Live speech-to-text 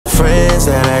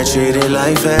Friends that I treated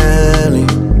like family,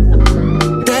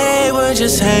 they were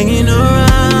just hanging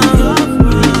around.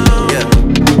 Yeah,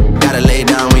 gotta lay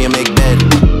down when you make bed,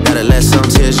 gotta let some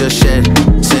tears just shed.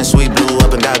 Since we blew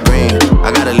up and got green,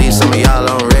 I gotta leave some of y'all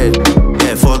on red.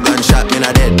 Yeah, for a gunshot, me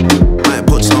not dead. Might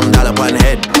put some dollar on the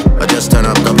head, or just turn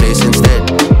up the place instead.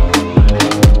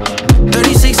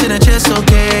 36 in the chest,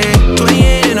 okay.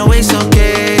 28 in the waist,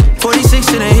 okay. 46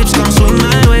 in the hips, come swing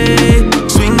my way.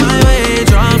 Swing my way,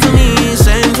 draw for me,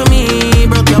 send for me.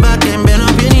 Broke your back and bend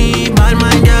up your knee. Bad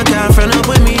mind, girl, can't friend up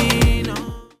with me, no.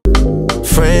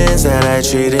 Friends that I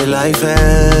treated like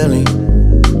family,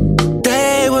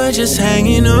 they were just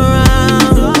hanging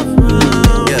around.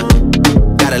 Yeah,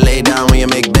 gotta lay down when you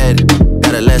make bed,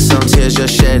 gotta let some tears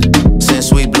just shed.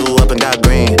 Since we blew up and got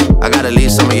green, I gotta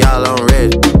leave some of y'all on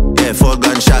red. Yeah, for a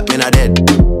gunshot, me not dead.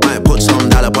 Might put some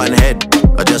dollar on the head,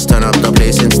 or just turn up the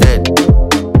place instead.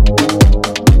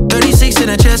 36 in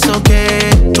the chest,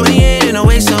 okay. 28 in the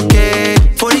waist, okay.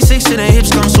 46 in the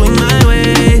hips, come swing my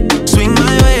way. Swing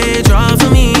my way, draw for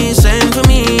me, send for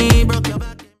me. Broke your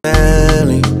back.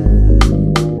 Family,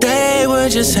 they were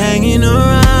just hanging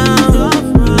around.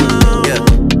 Yeah,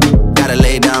 gotta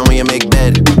lay down when you make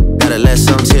bed, gotta let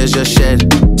some tears just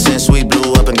shed. Since we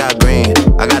blew up and got green,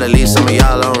 I gotta leave some of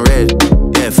y'all on red.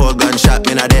 Yeah, for a gunshot,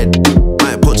 me not dead.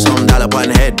 Might put some dollar on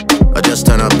the head, or just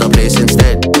turn up the place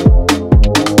instead.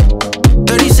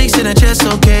 36 in the chest,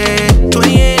 okay.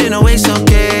 28 in the waist,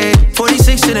 okay.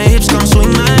 46 in the hips, come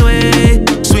swing my way.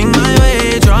 Swing my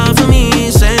way, draw for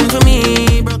me, send for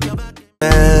me. Broke your back.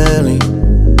 Family,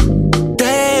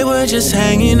 they were just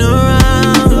hanging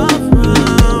around.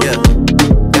 Yeah,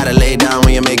 gotta lay down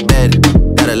when you make bed,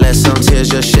 gotta let some tears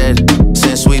just shed.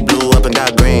 Since we blew up and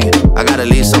got green, I gotta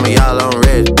leave some of y'all on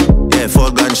red. Yeah, for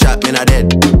a gunshot, me not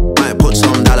dead. Might put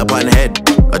some dollar on the head,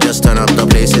 or just turn up the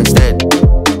place instead.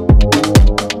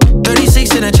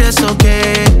 36 in the chest,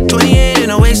 okay. 28